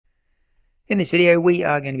In this video we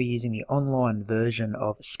are going to be using the online version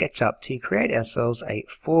of SketchUp to create ourselves a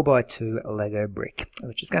 4x2 Lego brick,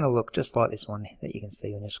 which is going to look just like this one that you can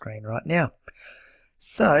see on your screen right now.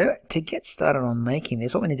 So to get started on making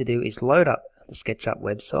this, what we need to do is load up the SketchUp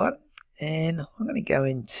website, and I'm going to go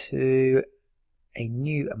into a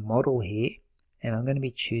new model here, and I'm going to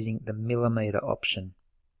be choosing the millimeter option.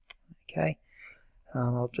 Okay,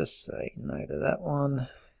 I'll just say no to that one.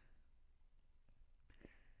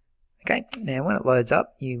 Okay, now when it loads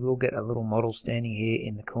up, you will get a little model standing here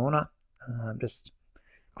in the corner. Just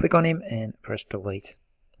click on him and press delete.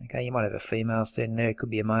 Okay, you might have a female standing there, it could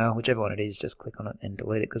be a male, whichever one it is, just click on it and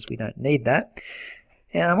delete it because we don't need that.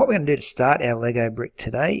 And what we're going to do to start our Lego brick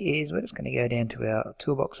today is we're just going to go down to our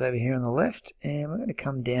toolbox over here on the left, and we're going to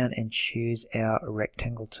come down and choose our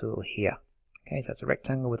rectangle tool here. Okay, so it's a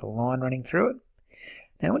rectangle with a line running through it.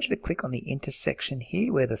 Now I want you to click on the intersection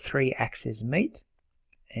here where the three axes meet,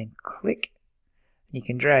 and click. You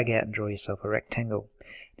can drag out and draw yourself a rectangle.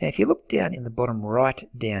 Now if you look down in the bottom right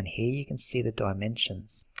down here, you can see the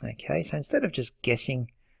dimensions. Okay, so instead of just guessing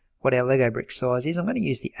what our Lego brick size is, I'm going to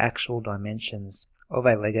use the actual dimensions of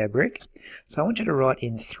a Lego brick. So I want you to write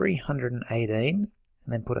in 318 and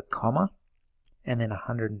then put a comma and then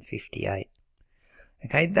 158.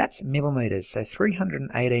 Okay, that's millimeters, so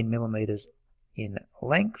 318 millimeters in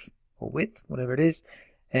length or width, whatever it is,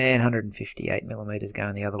 and 158 millimeters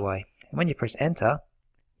going the other way. And when you press enter,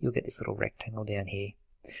 you'll get this little rectangle down here.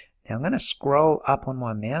 Now I'm going to scroll up on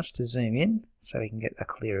my mouse to zoom in so we can get a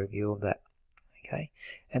clearer view of that. Okay,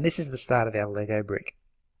 and this is the start of our Lego brick.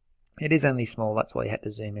 It is only small, that's why you had to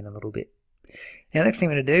zoom in a little bit. Now the next thing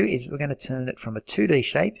we're going to do is we're going to turn it from a 2D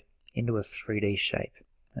shape into a 3D shape.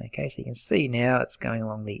 Okay, so you can see now it's going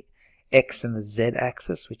along the X and the Z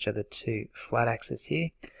axis, which are the two flat axes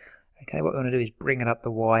here. Okay, what we want to do is bring it up the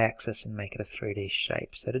y-axis and make it a 3D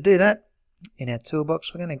shape. So to do that, in our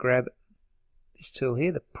toolbox, we're going to grab this tool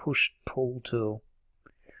here, the push-pull tool.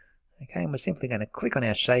 Okay, and we're simply going to click on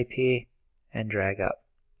our shape here and drag up.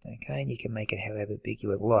 Okay, and you can make it however big you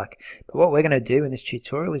would like. But what we're going to do in this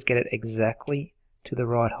tutorial is get it exactly to the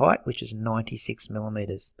right height, which is 96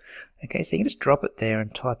 millimeters. Okay, so you can just drop it there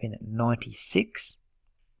and type in 96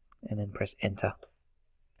 and then press enter.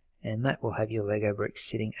 And that will have your Lego brick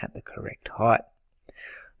sitting at the correct height.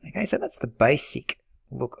 Okay, so that's the basic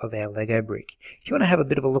look of our Lego brick. If you want to have a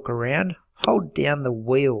bit of a look around, hold down the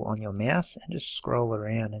wheel on your mouse and just scroll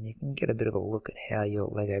around, and you can get a bit of a look at how your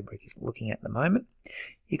Lego brick is looking at the moment.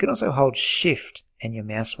 You can also hold shift and your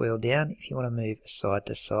mouse wheel down if you want to move side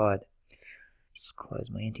to side. Just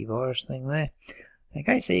close my antivirus thing there.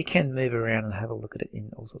 Okay, so you can move around and have a look at it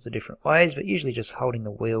in all sorts of different ways, but usually just holding the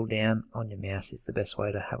wheel down on your mouse is the best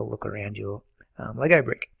way to have a look around your Lego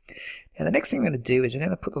brick. Now the next thing we're going to do is we're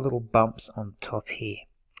going to put the little bumps on top here.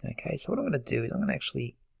 Okay, so what I'm going to do is I'm going to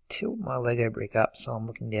actually tilt my Lego brick up so I'm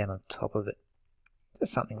looking down on top of it.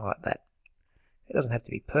 Just something like that. It doesn't have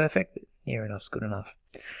to be perfect, but near enough's good enough.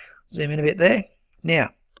 Zoom in a bit there.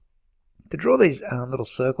 Now, to draw these little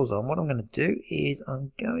circles on, what I'm going to do is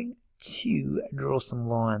I'm going to draw some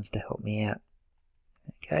lines to help me out.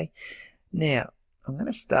 Okay, now I'm going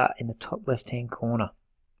to start in the top left hand corner.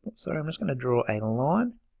 Oops, sorry, I'm just going to draw a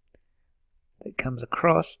line that comes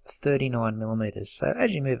across 39 millimeters. So as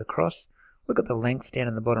you move across, look at the length down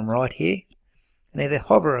in the bottom right here, and either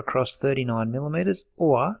hover across 39 millimeters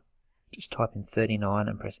or just type in 39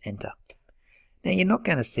 and press enter. Now you're not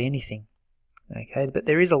going to see anything, okay, but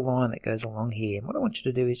there is a line that goes along here, and what I want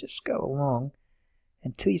you to do is just go along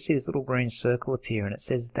until you see this little green circle appear and it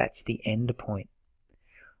says that's the end point.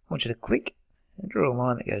 I want you to click and draw a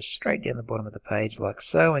line that goes straight down the bottom of the page like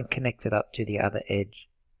so and connect it up to the other edge.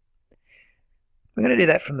 We're going to do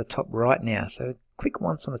that from the top right now, so click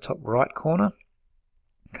once on the top right corner,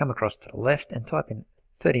 come across to the left and type in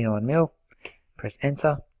 39 mil, press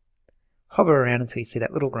enter, hover around until you see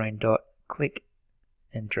that little green dot, click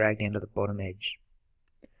and drag down to the bottom edge.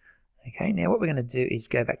 Okay, now what we're going to do is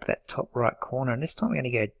go back to that top right corner, and this time we're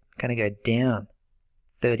going to go down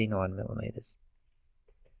 39 millimeters.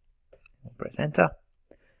 We'll press enter,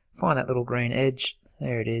 find that little green edge,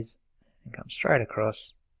 there it is, and come straight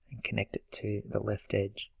across and connect it to the left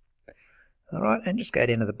edge. Alright, and just go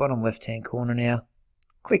down to the bottom left hand corner now,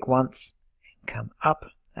 click once and come up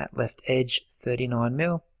that left edge 39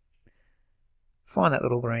 mil, find that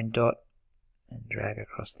little green dot and drag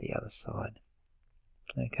across the other side.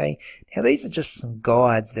 Okay, now these are just some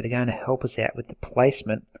guides that are going to help us out with the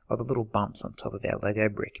placement of the little bumps on top of our Lego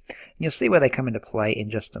brick. And you'll see where they come into play in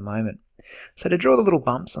just a moment. So to draw the little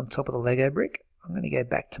bumps on top of the Lego brick, I'm going to go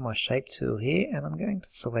back to my shape tool here and I'm going to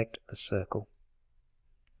select the circle.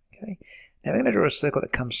 Okay, Now we're going to draw a circle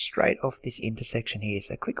that comes straight off this intersection here.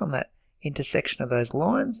 So click on that intersection of those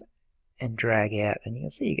lines and drag out, and you can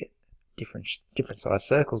see you get different size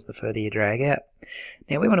circles the further you drag out.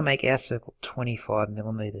 Now we want to make our circle 25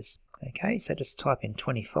 millimeters. Okay, so just type in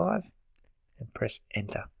 25 and press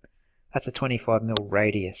enter. That's a 25 mil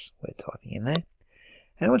radius we're typing in there.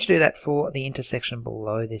 And I want you to do that for the intersection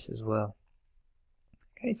below this as well.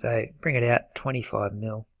 Okay, so bring it out 25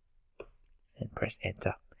 mil and press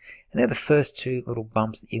enter. And they're the first two little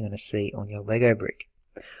bumps that you're going to see on your Lego brick.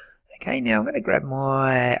 Okay, now I'm going to grab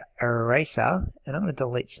my eraser and I'm going to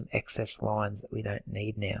delete some excess lines that we don't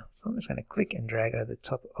need now. So I'm just going to click and drag over the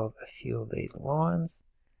top of a few of these lines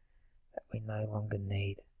that we no longer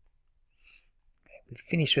need. Okay, we've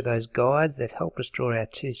finished with those guides. They've helped us draw our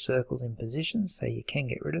two circles in position, so you can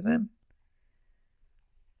get rid of them.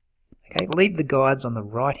 Okay, leave the guides on the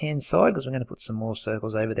right hand side because we're going to put some more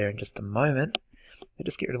circles over there in just a moment. We'll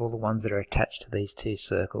just get rid of all the ones that are attached to these two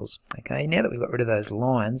circles. Okay, now that we've got rid of those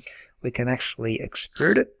lines, we can actually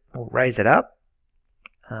extrude it or raise it up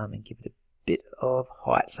and give it a bit of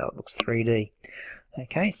height so it looks 3D.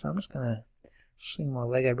 Okay, so I'm just going to swing my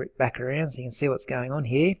Lego brick back around so you can see what's going on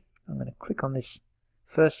here. I'm going to click on this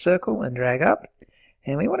first circle and drag up,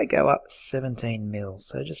 and we want to go up 17 mil.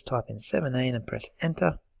 So just type in 17 and press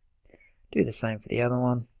enter. Do the same for the other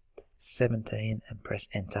one, 17 and press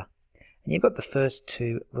enter. And you've got the first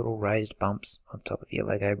two little raised bumps on top of your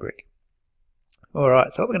Lego brick.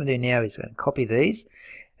 Alright, so what we're going to do now is we're going to copy these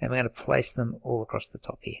and we're going to place them all across the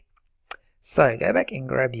top here. So go back and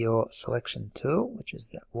grab your selection tool, which is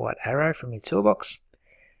that white arrow from your toolbox,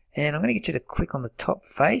 and I'm going to get you to click on the top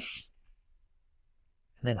face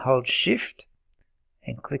and then hold shift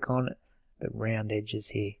and click on the round edges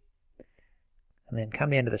here. And then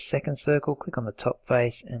come down to the second circle, click on the top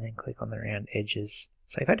face and then click on the round edges.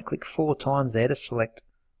 So you've had to click 4 times there to select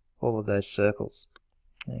all of those circles.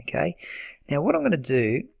 Okay, now what I'm going to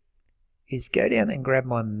do is go down and grab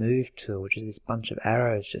my move tool, which is this bunch of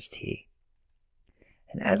arrows just here.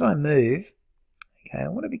 And as I move, okay, I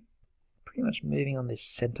want to be pretty much moving on this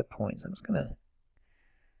center point. So I'm just going to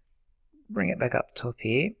bring it back up top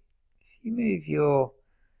here. If you move your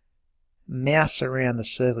mouse around the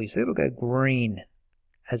circle, you see it'll go green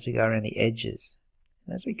as we go around the edges.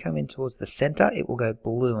 And as we come in towards the center, it will go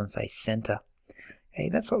blue and say center. Okay,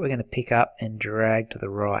 that's what we're going to pick up and drag to the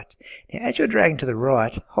right. Now, as you're dragging to the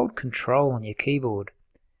right, hold Control on your keyboard.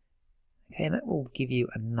 Okay, and that will give you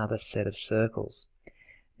another set of circles.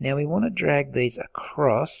 Now, we want to drag these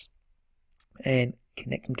across and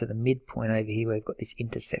connect them to the midpoint over here where we've got this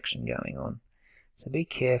intersection going on. So be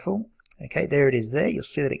careful. Okay, there it is there. You'll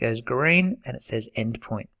see that it goes green and it says end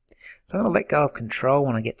point. So I'm going to let go of Control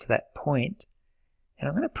when I get to that point. And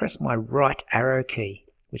I'm going to press my right arrow key,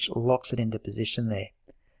 which locks it into position there.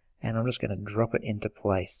 And I'm just going to drop it into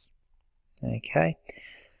place. Okay.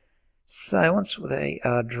 So once they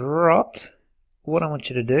are dropped, what I want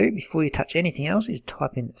you to do before you touch anything else is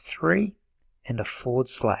type in 3 and a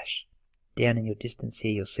 /. Down in your distance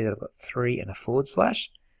here, you'll see that I've got 3 and a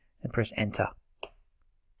 / and press enter.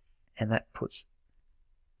 And that puts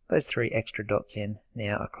those 3 extra dots in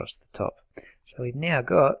now across the top. So we've now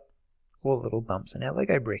got all the little bumps in our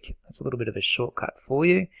Lego brick. That's a little bit of a shortcut for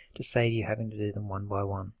you to save you having to do them one by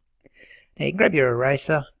one. Now you can grab your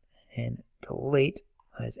eraser and delete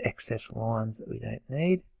those excess lines that we don't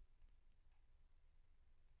need.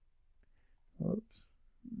 Whoops,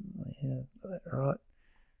 yeah, got that right.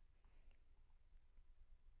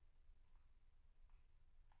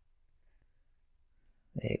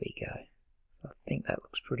 There we go. I think that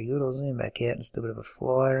looks pretty good. I'll zoom back out and just do a bit of a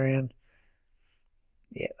fly around.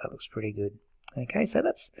 Yeah, that looks pretty good. Okay, so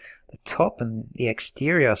that's the top and the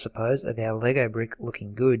exterior, I suppose, of our Lego brick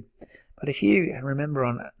looking good. But if you remember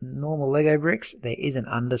on normal Lego bricks, there is an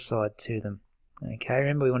underside to them. Okay,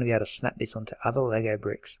 remember we want to be able to snap this onto other Lego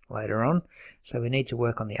bricks later on. So we need to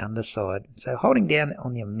work on the underside. So holding down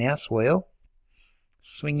on your mouse wheel,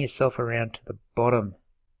 swing yourself around to the bottom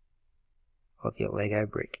of your Lego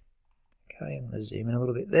brick. Okay, I'm going to zoom in a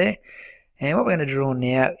little bit there. And what we're going to draw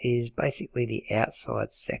now is basically the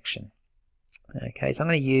outside section. Okay, so I'm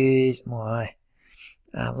going to use my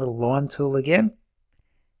little line tool again.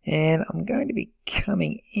 And I'm going to be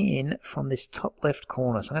coming in from this top left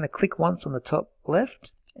corner. So I'm going to click once on the top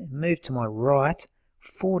left and move to my right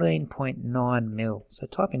 14.9 mil. So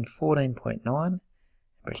type in 14.9 and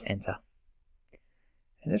press enter.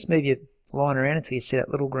 And just move your line around until you see that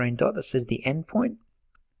little green dot that says the end point.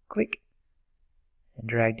 Click and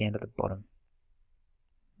drag down to the bottom.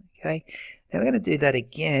 Okay, now we're going to do that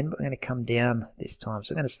again, but we're going to come down this time.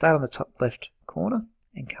 So we're going to start on the top left corner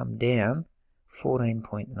and come down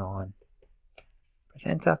 14.9.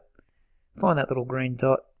 press enter. Find that little green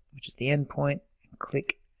dot, which is the end point, and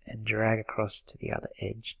click and drag across to the other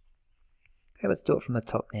edge. Okay, let's do it from the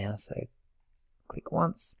top now. So click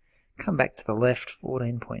once, come back to the left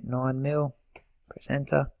 14.9 mil, press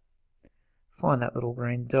enter, find that little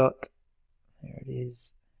green dot, there it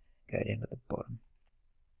is, go down to the bottom.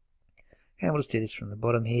 Okay, we'll just do this from the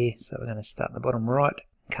bottom here. So we're going to start the bottom right,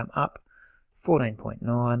 come up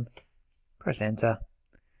 14.9, press enter,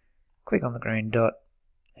 click on the green dot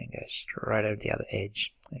and go straight over the other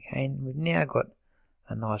edge. Okay, and we've now got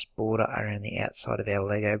a nice border around the outside of our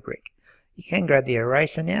Lego brick. You can grab the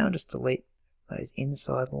eraser now and just delete those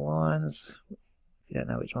inside lines. If you don't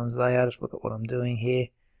know which ones they are, just look at what I'm doing here.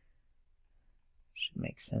 Should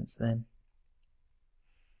make sense then.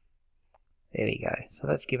 There we go. So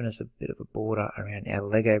that's given us a bit of a border around our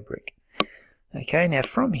Lego brick. Okay, now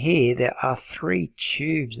from here there are 3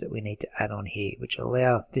 tubes that we need to add on here, which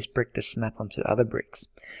allow this brick to snap onto other bricks.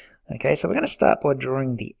 Okay, so we're going to start by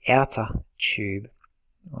drawing the outer tube.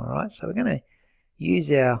 Alright, so we're going to use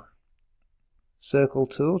our circle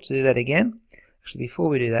tool to do that again. Actually, before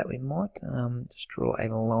we do that, we might just draw a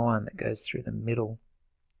line that goes through the middle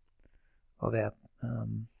of our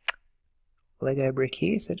Lego brick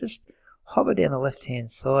here. So just hover down the left hand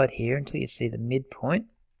side here until you see the midpoint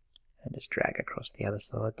and just drag across the other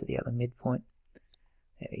side to the other midpoint.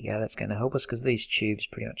 There we go, that's going to help us because these tubes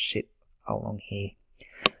pretty much sit along here.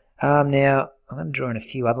 Now I'm going to draw in a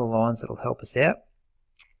few other lines that will help us out.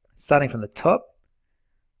 Starting from the top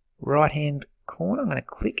right hand corner, I'm going to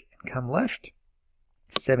click and come left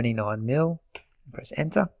 79 mil and press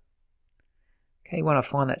enter. Okay, when I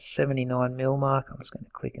find that 79 mil mark, I'm just going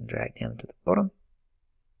to click and drag down to the bottom.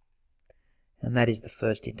 And that is the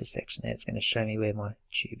first intersection there. It's going to show me where my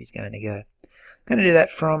tube is going to go. I'm going to do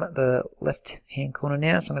that from the left hand corner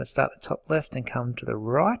now. So I'm going to start the top left and come to the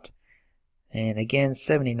right. And again,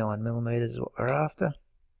 79 millimeters is what we're after.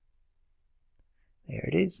 There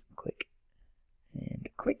it is. Click and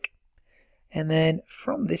click. And then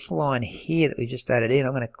from this line here that we just added in,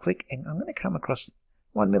 I'm going to click and I'm going to come across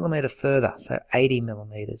 1 millimeter further. So 80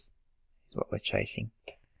 millimeters is what we're chasing.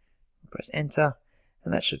 Press enter.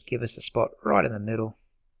 And that should give us a spot right in the middle,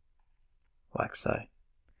 like so.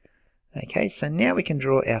 Okay, so now we can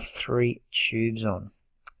draw our 3 tubes on.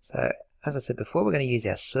 So, as I said before, we're going to use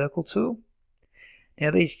our circle tool. Now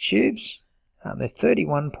these tubes, they're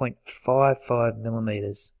 31.55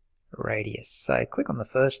 millimeters radius. So click on the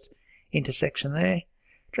first intersection there,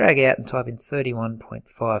 drag out and type in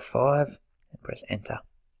 31.55 and press enter.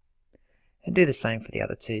 And do the same for the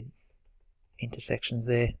other 2 intersections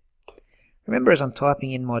there. Remember, as I'm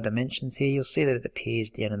typing in my dimensions here, you'll see that it appears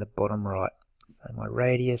down in the bottom right. So my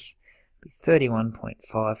radius will be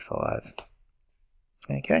 31.55.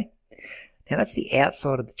 Okay, now that's the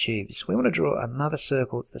outside of the tubes. We want to draw another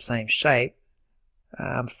circle that's the same shape,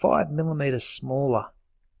 5 millimeters smaller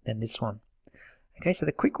than this one. Okay, so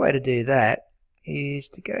the quick way to do that is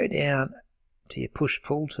to go down to your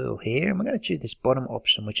push-pull tool here, and we're going to choose this bottom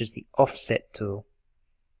option, which is the offset tool.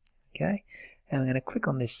 Okay. And we're going to click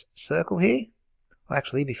on this circle here. Well,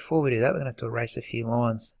 actually, before we do that, we're going to have to erase a few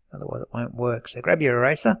lines, otherwise it won't work. So grab your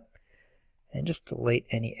eraser and just delete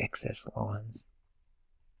any excess lines.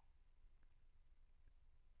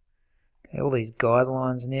 Okay, all these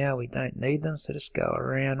guidelines now, we don't need them, so just go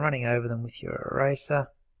around running over them with your eraser.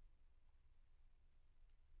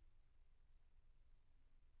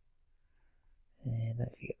 And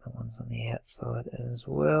don't forget the ones on the outside as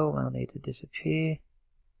well, they'll need to disappear.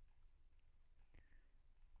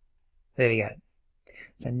 There we go.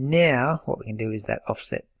 So now what we can do is that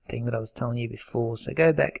offset thing that I was telling you before. So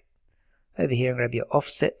go back over here and grab your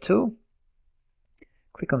offset tool.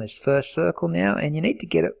 Click on this first circle now, and you need to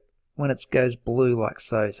get it when it goes blue like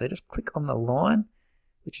so. So just click on the line,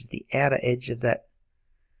 which is the outer edge of that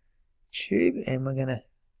tube, and we're going to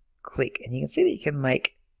click. And you can see that you can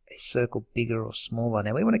make a circle bigger or smaller.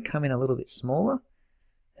 Now we want to come in a little bit smaller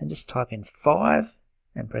and just type in 5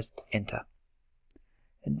 and press enter.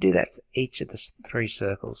 And do that for each of the 3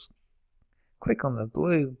 circles. Click on the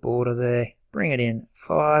blue border there, bring it in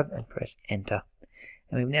 5 and press enter.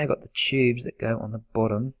 And we've now got the tubes that go on the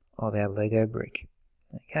bottom of our Lego brick.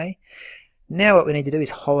 Okay. Now what we need to do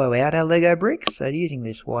is hollow out our Lego brick. So using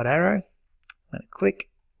this white arrow, I'm going to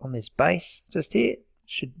click on this base just here. It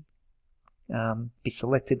should be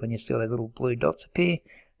selected when you see all those little blue dots appear.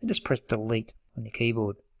 And just press delete on your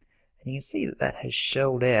keyboard. And you can see that that has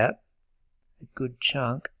shelled out a good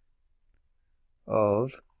chunk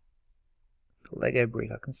of the Lego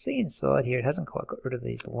brick. I can see inside here it hasn't quite got rid of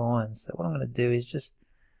these lines. So what I'm going to do is just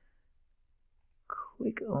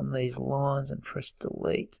click on these lines and press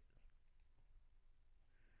delete.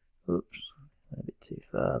 Oops, went a bit too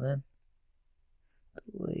far then.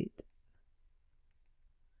 Delete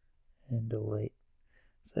and delete.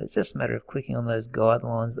 So it's just a matter of clicking on those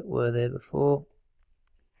guidelines that were there before,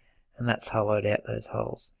 and that's hollowed out those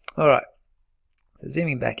holes. Alright, so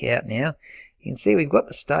zooming back out now, you can see we've got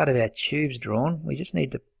the start of our tubes drawn. We just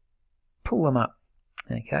need to pull them up.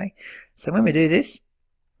 Okay, so when we do this,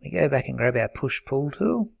 we go back and grab our push-pull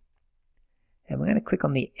tool, and we're going to click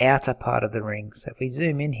on the outer part of the ring. So if we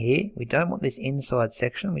zoom in here, we don't want this inside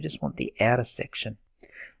section, we just want the outer section.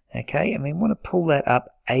 Okay, and we want to pull that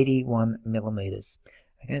up 81 millimeters.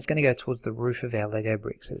 Okay, it's going to go towards the roof of our Lego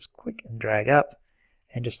brick. So just click and drag up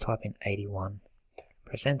and just type in 81.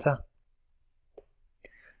 Press enter.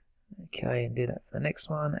 Okay, and do that for the next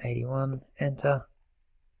one. 81, enter.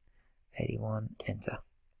 81, enter.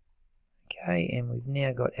 Okay, and we've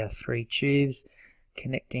now got our 3 tubes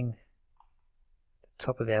connecting the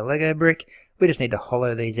top of our Lego brick. We just need to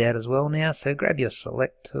hollow these out as well now. So grab your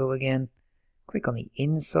select tool again, click on the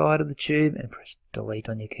inside of the tube and press delete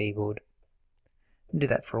on your keyboard. And do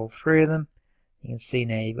that for all 3 of them. You can see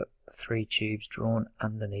now you've got 3 tubes drawn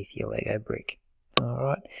underneath your Lego brick.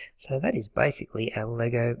 Alright, so that is basically our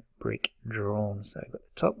Lego brick drawn. So we've got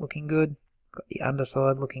the top looking good, got the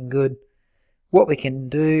underside looking good. What we can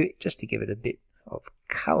do, just to give it a bit of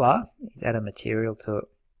colour, is add a material to it.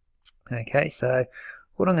 Okay, so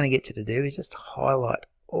what I'm going to get you to do is just highlight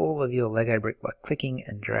all of your Lego brick by clicking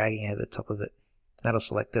and dragging over the top of it. That'll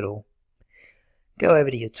select it all. Go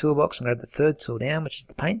over to your toolbox and grab the 3rd tool down, which is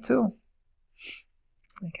the paint tool.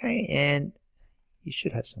 Okay, and you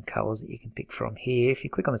should have some colours that you can pick from here. If you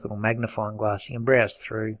click on this little magnifying glass, you can browse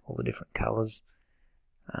through all the different colours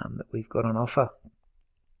that we've got on offer.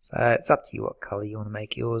 So it's up to you what colour you want to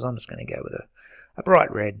make yours. I'm just going to go with a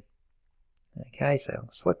bright red. Okay, so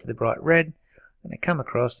I've selected the bright red. I'm going to come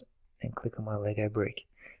across and click on my Lego brick.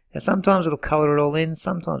 Now sometimes it'll colour it all in,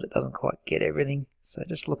 sometimes it doesn't quite get everything. So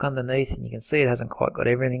just look underneath and you can see it hasn't quite got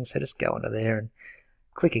everything. So just go under there and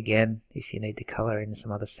click again if you need to colour in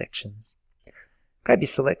some other sections. Grab your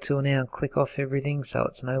select tool now and click off everything so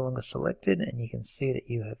it's no longer selected, and you can see that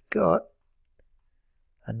you have got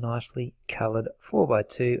a nicely coloured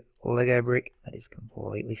 4x2 Lego brick that is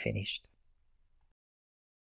completely finished.